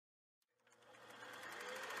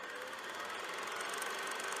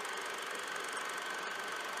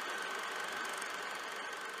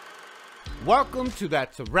Welcome to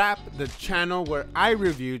That's a Wrap, the channel where I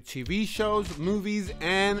review TV shows, movies,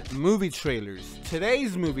 and movie trailers.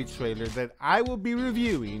 Today's movie trailer that I will be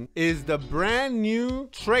reviewing is the brand new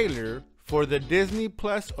trailer for the Disney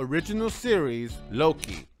Plus original series,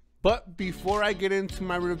 Loki. But before I get into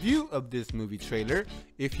my review of this movie trailer,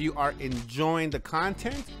 if you are enjoying the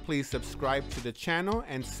content, please subscribe to the channel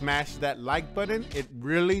and smash that like button. It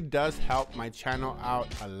really does help my channel out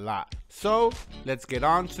a lot. So let's get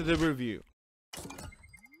on to the review.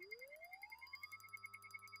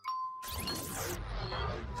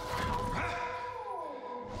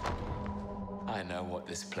 I know what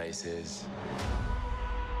this place is.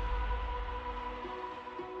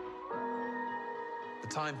 The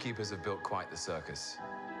timekeepers have built quite the circus.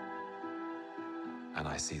 And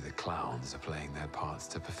I see the clowns are playing their parts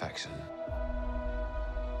to perfection.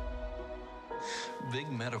 Big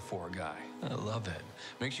metaphor guy. I love it.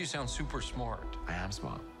 Makes you sound super smart. I am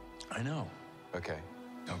smart. I know. Okay.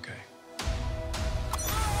 Okay.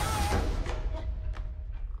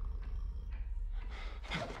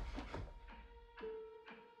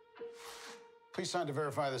 Please sign to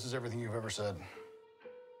verify this is everything you've ever said.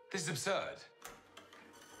 This is absurd.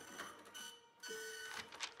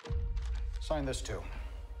 Sign this too.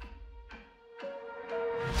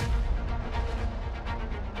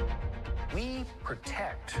 We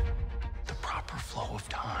protect the proper flow of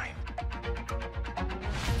time.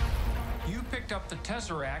 You picked up the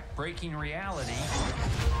Tesseract, breaking reality.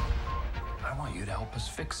 I want you to help us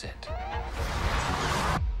fix it.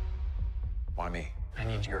 Why me? I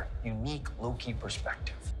need your unique Loki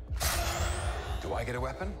perspective. Do I get a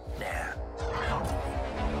weapon? Nah.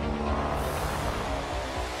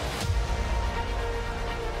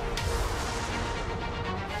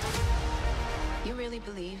 You really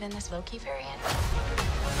believe in this Loki variant?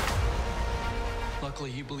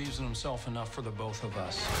 Luckily, he believes in himself enough for the both of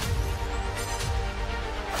us.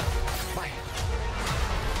 Why?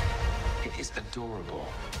 It is adorable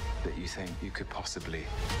that you think you could possibly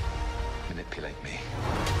manipulate me.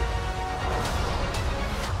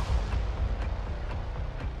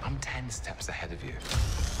 I'm 10 steps ahead of you.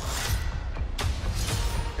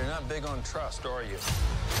 You're not big on trust, are you?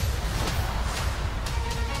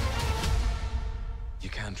 You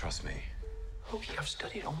can trust me. Loki, I've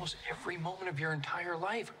studied almost every moment of your entire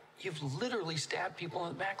life. You've literally stabbed people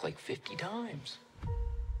in the back like 50 times.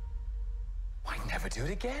 Why never do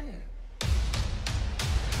it again?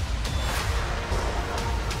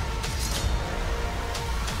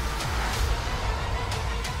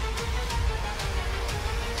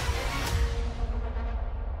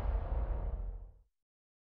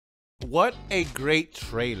 What a great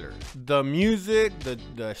trailer. The music,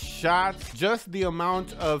 the shots, just the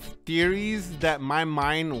amount of theories that my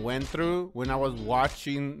mind went through when I was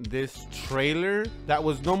watching this trailer. That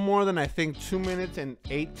was no more than, I think, 2 minutes and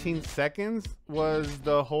 18 seconds was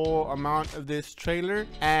the whole amount of this trailer.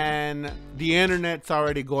 And the internet's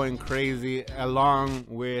already going crazy along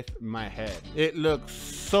with my head. It looks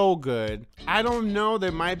so good. I don't know,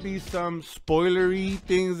 there might be some spoilery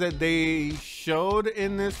things that they showed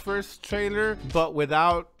in this first trailer, but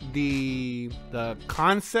without the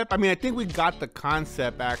concept. I mean, I think we got the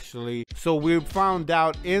concept actually. So we found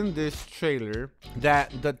out in this trailer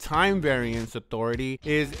that the Time Variance Authority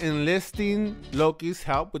is enlisting Loki's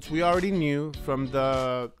help, which we already knew from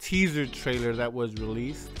the teaser trailer that was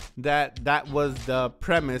released, that was the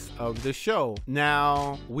premise of the show.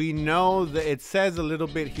 Now we know that it says a little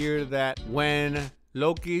bit here that when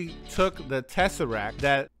Loki took the Tesseract,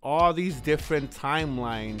 that all these different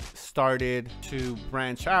timelines started to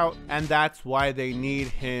branch out, and that's why they need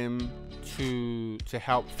him to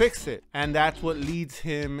help fix it. And that's what leads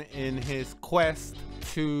him in his quest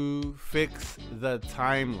to fix the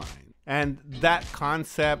timeline. And that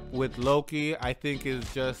concept with Loki, I think, is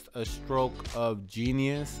just a stroke of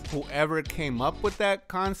genius. Whoever came up with that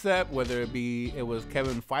concept, whether it was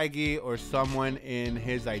Kevin Feige or someone in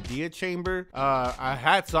his idea chamber,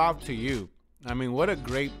 hats off to you. I mean, what a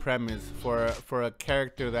great premise for a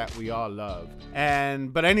character that we all love.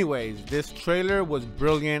 But anyways, this trailer was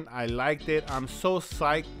brilliant. I liked it. I'm so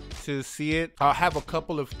psyched to see it. I'll have a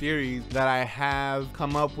couple of theories that I have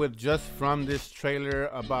come up with just from this trailer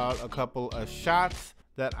about a couple of shots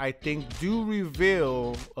that I think do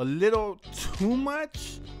reveal a little too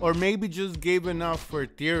much, or maybe just gave enough for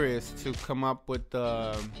theorists to come up with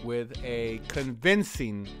a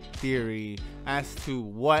convincing theory as to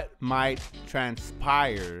what might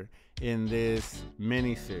transpire in this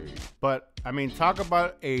miniseries. But I mean, talk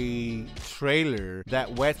about a trailer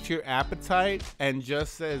that whets your appetite and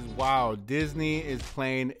just says, wow, Disney is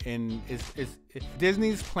playing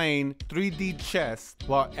Disney's playing 3D chess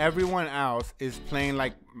while everyone else is playing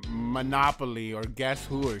like Monopoly or Guess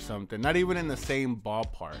Who or something. Not even in the same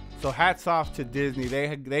ballpark. So hats off to Disney.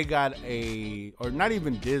 They got or not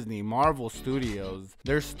even Disney, Marvel Studios.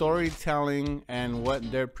 Their storytelling and what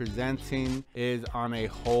they're presenting is on a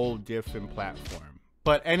whole different platform.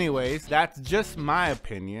 But anyways, that's just my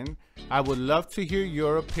opinion. I would love to hear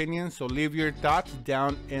your opinion, so leave your thoughts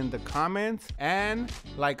down in the comments. And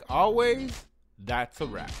like always, that's a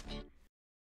wrap.